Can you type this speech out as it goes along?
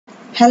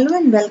Hello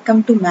and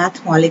welcome to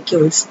Math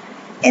Molecules.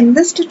 In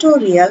this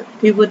tutorial,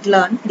 we would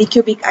learn the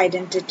cubic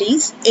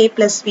identities a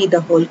plus b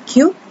the whole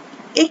cube,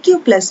 a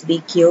cube plus b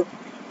cube,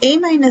 a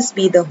minus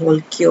b the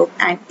whole cube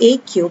and a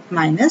cube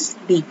minus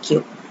b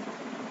cube.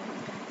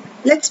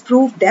 Let's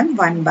prove them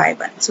one by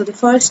one. So the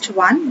first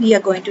one we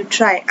are going to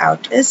try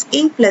out is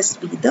a plus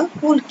b the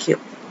whole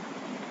cube.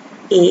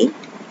 A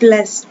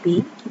plus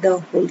b the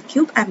whole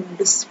cube. I'm going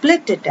to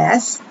split it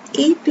as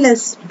a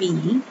plus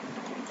b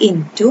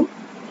into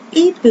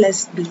a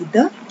plus b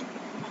the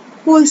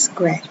whole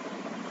square.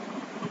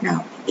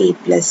 Now a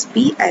plus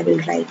b I will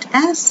write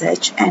as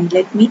such, and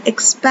let me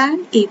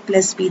expand a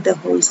plus b the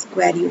whole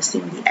square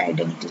using the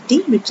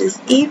identity, which is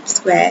a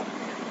square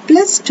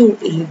plus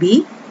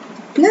 2ab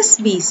plus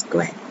b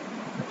square.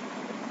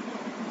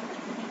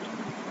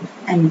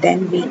 And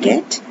then we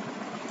get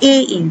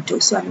a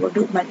into, so I'm going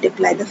to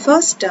multiply the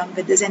first term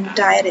with this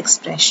entire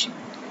expression.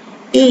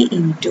 A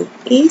into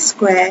a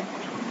square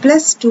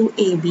plus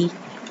 2ab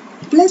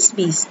plus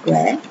b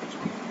square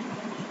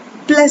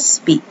plus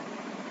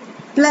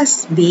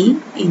b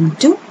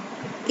into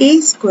a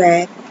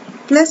square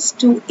plus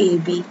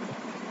 2ab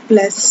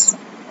plus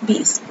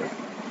b square.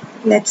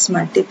 Let's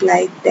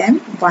multiply them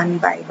one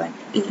by one.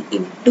 A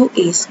into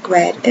a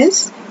square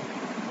is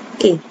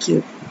a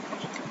cube.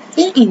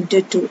 A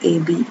into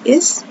 2ab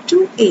is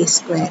 2a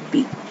square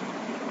b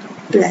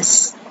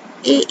plus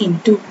a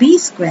into b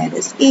square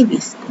is ab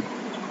square.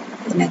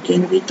 Then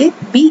again we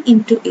get b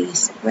into a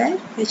square,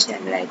 which I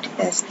will write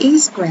as a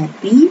square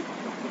b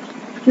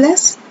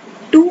plus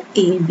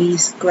 2ab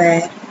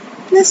square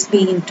plus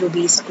b into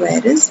b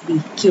square is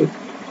b cube.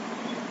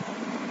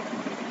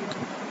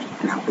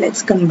 Now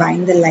let's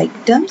combine the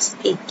like terms.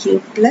 A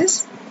cube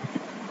plus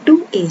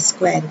 2a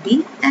square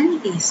b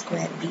and a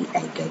square b.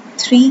 I get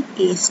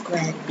 3a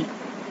square b.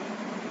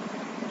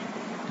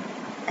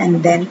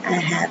 And then I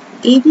have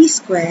ab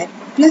square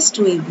plus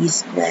 2ab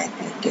square.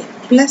 I get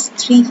plus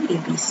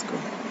 3ab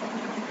square.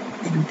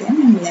 And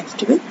then I'm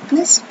left with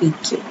plus b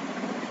cube.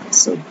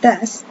 So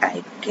thus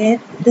I get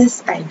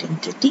this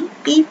identity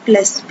a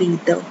plus b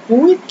the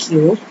whole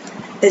cube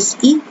is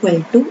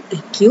equal to a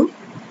cube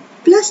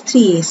plus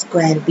 3a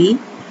square b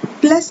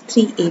plus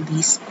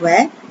 3ab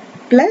square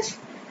plus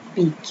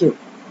b cube.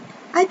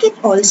 I can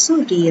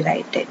also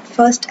rewrite it.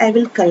 First I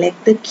will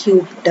collect the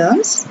cube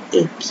terms,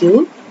 a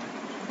cube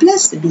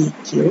plus b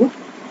cube,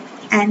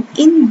 and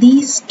in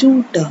these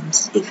two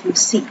terms, if you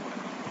see,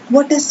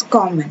 what is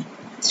common?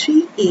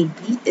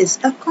 3ab is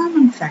a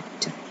common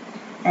factor.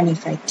 And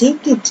if I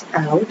take it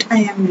out,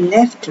 I am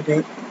left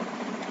with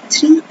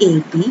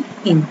 3ab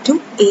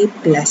into a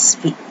plus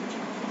b.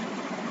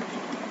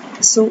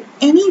 So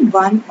any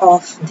one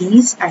of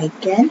these I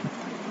can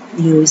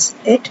use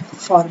it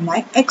for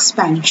my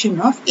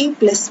expansion of a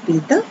plus b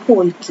the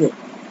whole cube.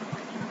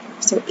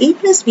 So a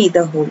plus b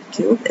the whole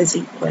cube is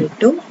equal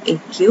to a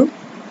cube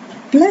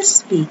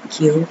plus b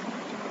cube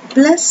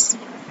plus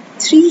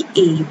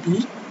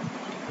 3ab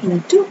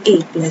into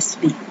a plus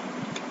b.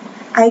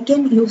 I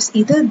can use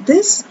either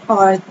this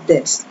or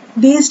this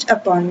based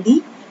upon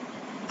the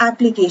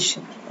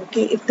application.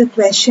 Okay, if the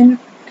question,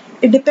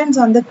 it depends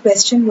on the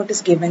question what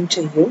is given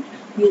to you,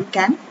 you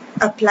can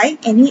apply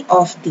any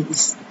of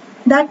these.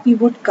 That we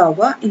would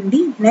cover in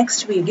the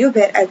next video,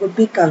 where I would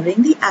be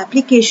covering the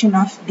application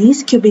of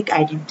these cubic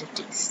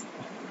identities.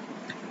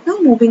 Now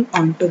moving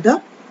on to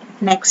the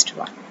next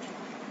one.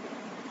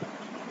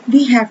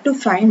 We have to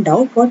find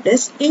out what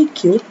is a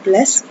cube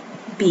plus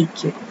b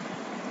cube.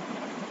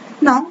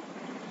 Now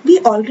we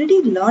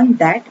already learned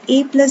that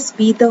a plus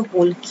b the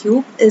whole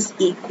cube is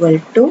equal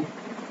to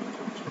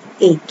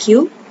a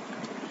cube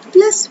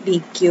plus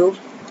b cube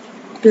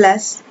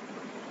plus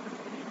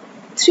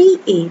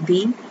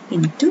 3ab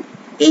into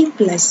a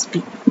plus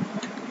b.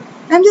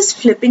 I'm just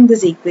flipping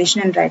this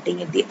equation and writing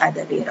it the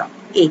other way around.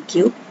 A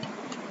cube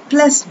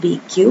plus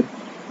b cube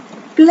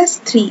plus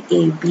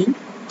 3ab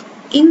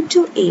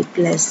into a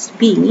plus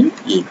b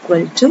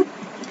equal to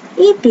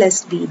a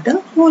plus b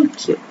the whole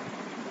cube.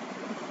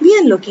 We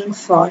are looking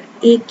for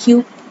a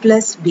cube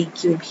plus b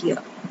cube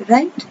here,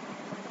 right?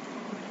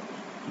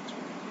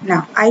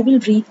 Now I will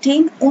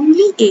retain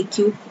only a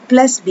cube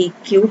plus b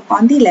cube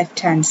on the left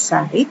hand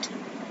side,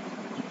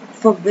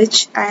 for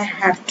which I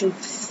have to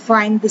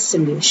find the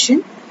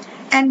solution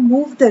and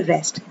move the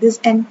rest. This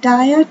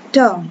entire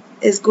term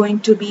is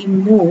going to be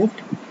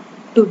moved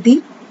to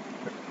the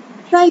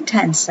right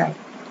hand side.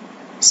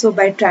 So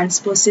by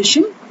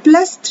transposition,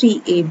 plus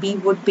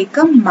 3ab would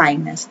become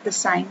minus. The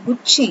sign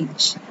would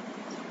change.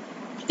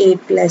 A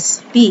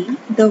plus b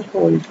the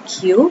whole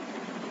cube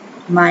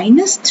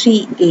minus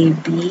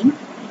 3ab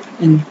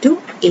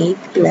into a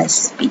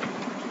plus b.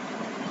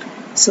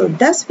 So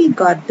thus we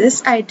got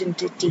this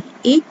identity.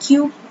 A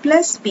cube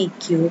plus b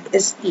cube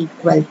is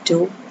equal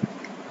to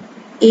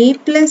a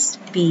plus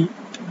b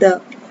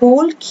the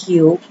whole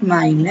cube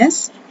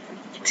minus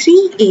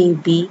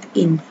 3ab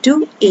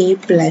into a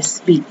plus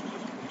b.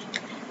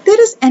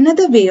 There is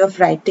another way of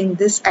writing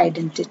this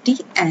identity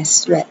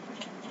as well.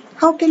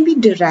 How can we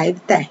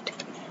derive that?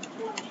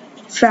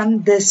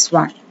 From this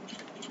one.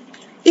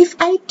 If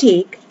I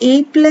take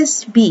a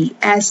plus b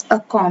as a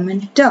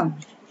common term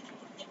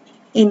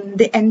in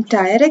the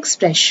entire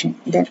expression,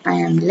 then I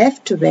am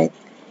left with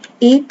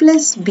a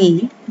plus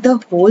b the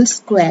whole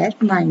square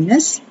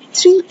minus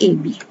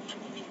 3ab.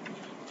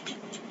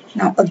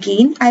 Now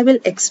again I will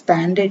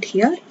expand it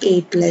here,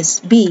 a plus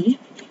b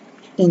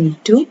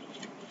into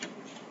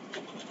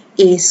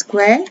a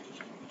square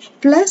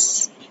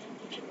plus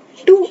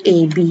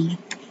 2ab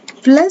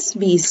plus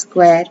b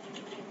square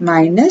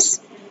minus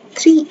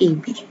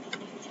 3ab.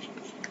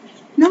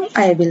 Now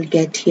I will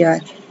get here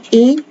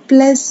a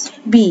plus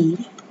b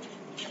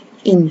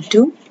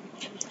into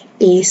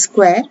a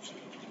square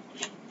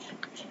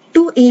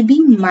 2ab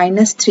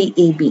minus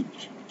 3ab.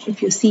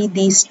 If you see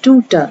these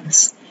two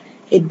terms,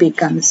 it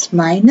becomes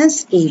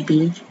minus ab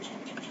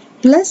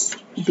plus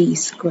b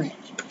square.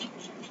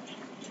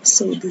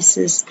 So this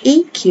is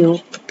a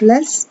cube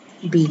plus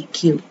b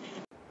cube.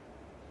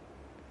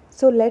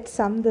 So let's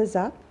sum this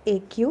up. A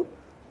cube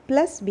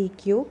plus b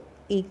cube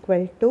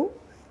equal to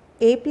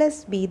a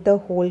plus b the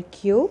whole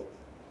cube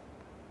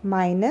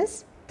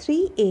minus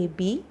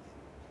 3ab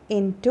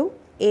into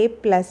a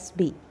plus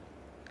b.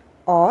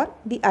 Or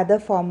the other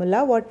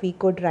formula what we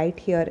could write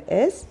here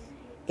is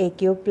a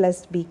cube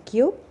plus b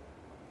cube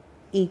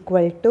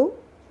equal to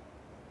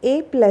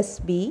a plus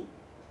b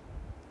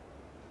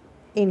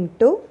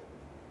into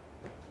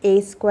a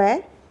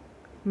square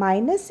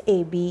minus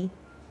ab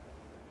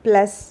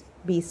plus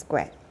b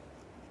square.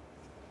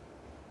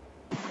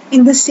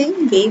 In the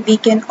same way, we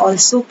can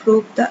also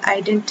prove the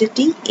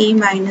identity a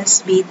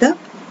minus b the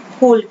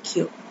whole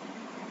cube.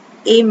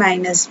 A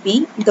minus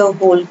b the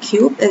whole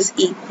cube is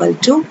equal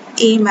to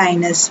a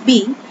minus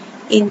b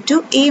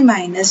into a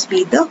minus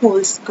b the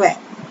whole square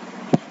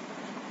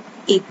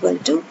equal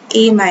to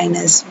a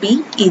minus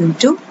b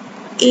into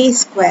a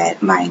square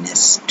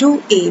minus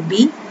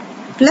 2ab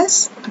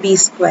plus b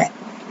square.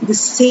 The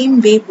same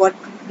way what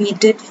we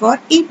did for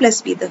a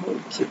plus b the whole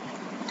cube.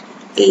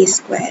 A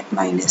square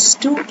minus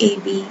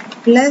 2ab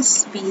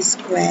plus b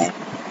square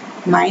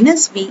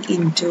minus b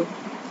into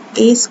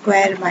a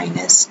square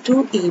minus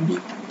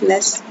 2ab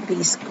plus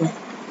b square.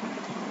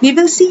 We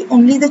will see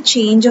only the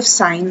change of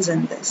signs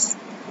in this.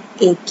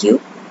 A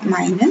cube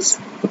minus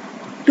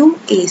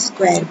 2a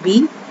square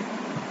b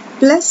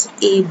plus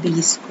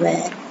ab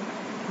square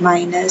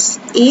minus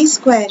a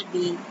square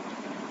b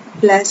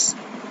plus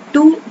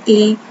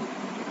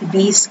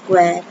 2ab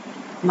square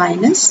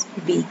minus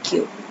b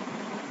cube.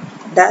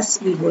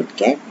 Thus we would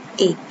get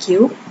a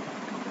cube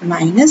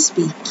minus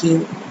b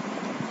cube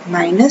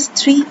minus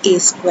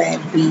 3a square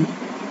b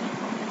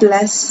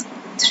plus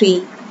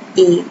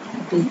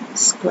 3ab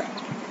square.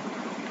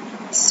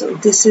 So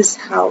this is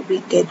how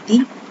we get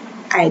the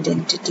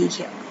identity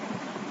here.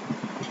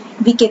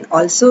 We can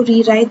also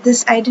rewrite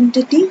this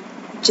identity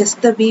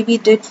just the way we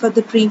did for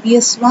the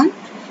previous one,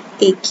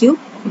 a cube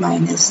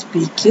minus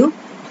b cube,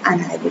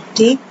 and I would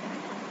take,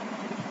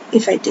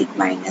 if I take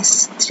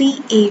minus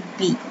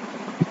 3ab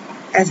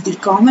as the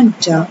common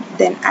term,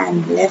 then I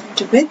am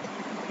left with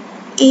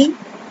a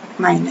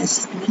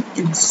minus b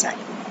inside.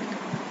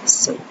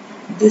 So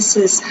this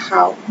is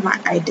how my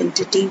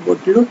identity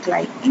would look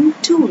like in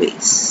two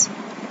ways.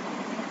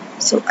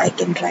 So I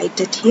can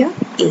write it here,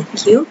 a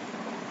cube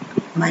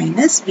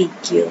minus b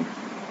cube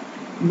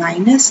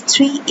minus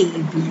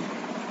 3ab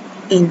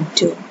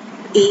into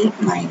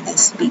a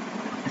minus b.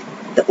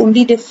 The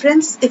only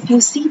difference, if you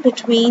see,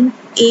 between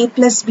a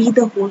plus b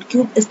the whole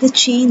cube is the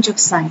change of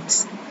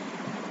signs.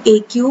 A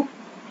cube,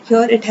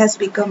 here it has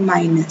become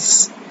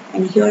minus,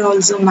 and here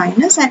also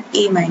minus, and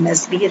a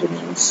minus b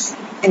remains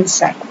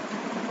inside.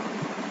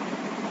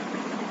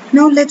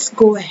 Now let's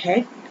go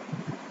ahead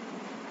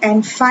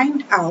and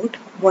find out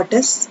what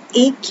is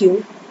a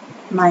cube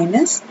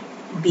minus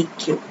b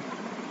cube.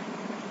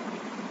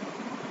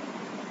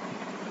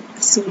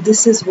 So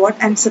this is what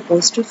I'm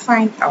supposed to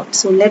find out.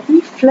 So let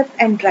me flip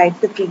and write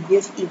the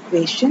previous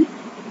equation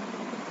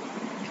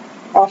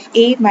of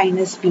a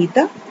minus b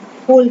the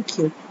whole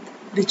cube,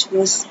 which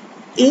was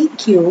a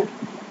cube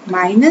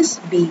minus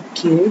b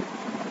cube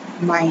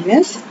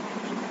minus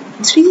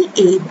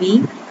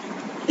 3ab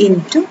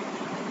into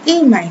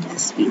a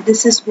minus b.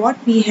 This is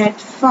what we had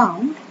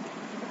found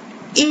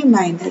a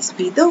minus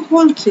b the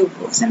whole cube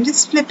was. I'm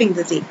just flipping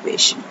this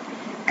equation,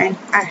 and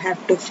I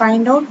have to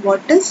find out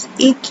what is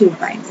a cube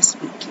minus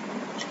b cube.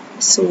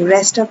 So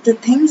rest of the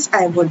things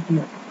I would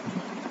move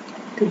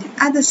to the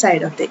other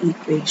side of the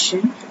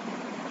equation.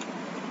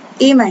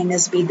 A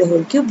minus b the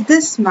whole cube,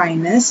 this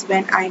minus,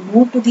 when I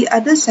move to the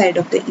other side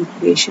of the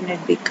equation,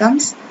 it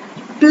becomes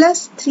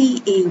plus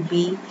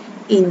 3ab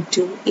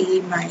into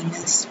a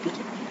minus b.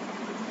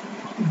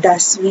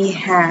 Thus we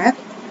have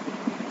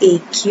a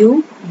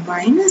cube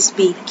minus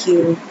b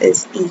cube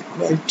is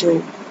equal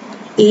to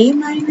a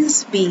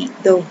minus b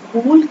the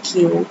whole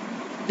cube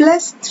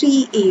plus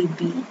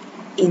 3ab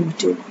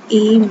into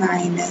a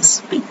minus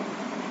b.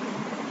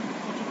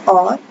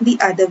 Or the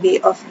other way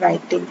of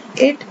writing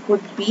it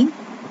would be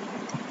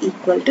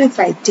equal to, if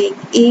I take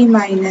a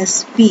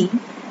minus b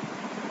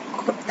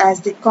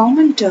as the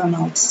common term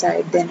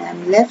outside, then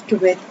I'm left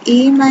with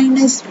a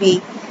minus b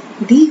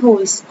the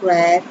whole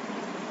square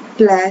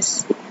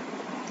plus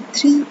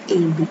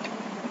 3ab.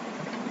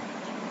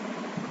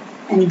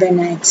 And when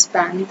I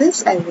expand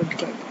this, I would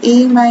get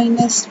a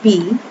minus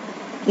b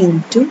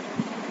into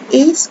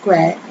a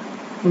square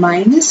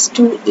minus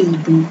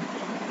 2ab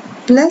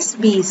plus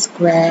b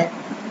square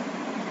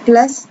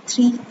plus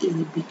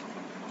 3ab.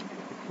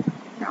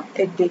 Now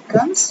it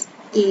becomes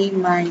a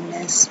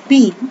minus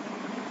b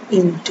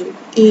into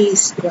a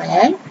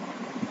square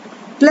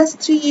plus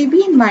 3ab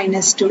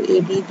minus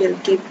 2ab will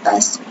give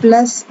us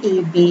plus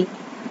ab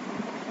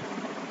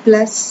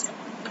plus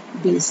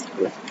b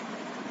square.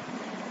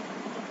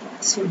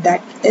 So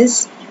that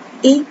is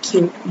a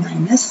cube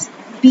minus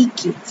b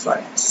cube for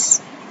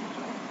us.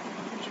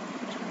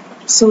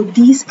 So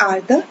these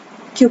are the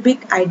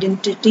cubic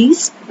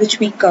identities which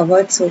we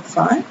covered so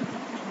far.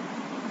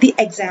 The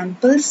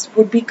examples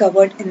would be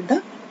covered in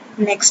the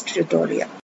next tutorial.